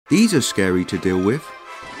These are scary to deal with.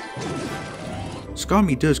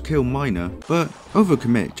 Skami does kill Miner, but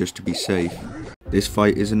overcommit just to be safe. This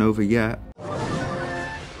fight isn't over yet.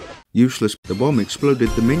 Useless, the bomb exploded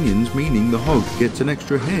the minions, meaning the hog gets an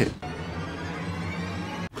extra hit.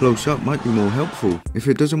 Close up might be more helpful. If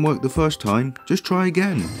it doesn't work the first time, just try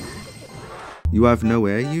again. You have no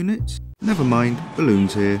air units? Never mind,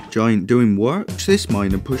 balloons here. Giant doing work? This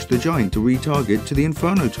miner pushed the giant to retarget to the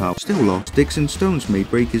Inferno Tower. Still lost. Sticks and stones may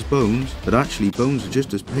break his bones, but actually bones are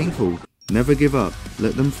just as painful. Never give up.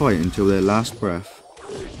 Let them fight until their last breath.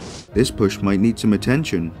 This push might need some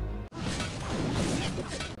attention.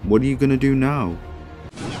 What are you gonna do now?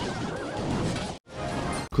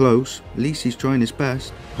 Close. At least he's trying his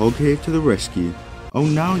best. Hog here to the rescue. Oh,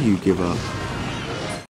 now you give up.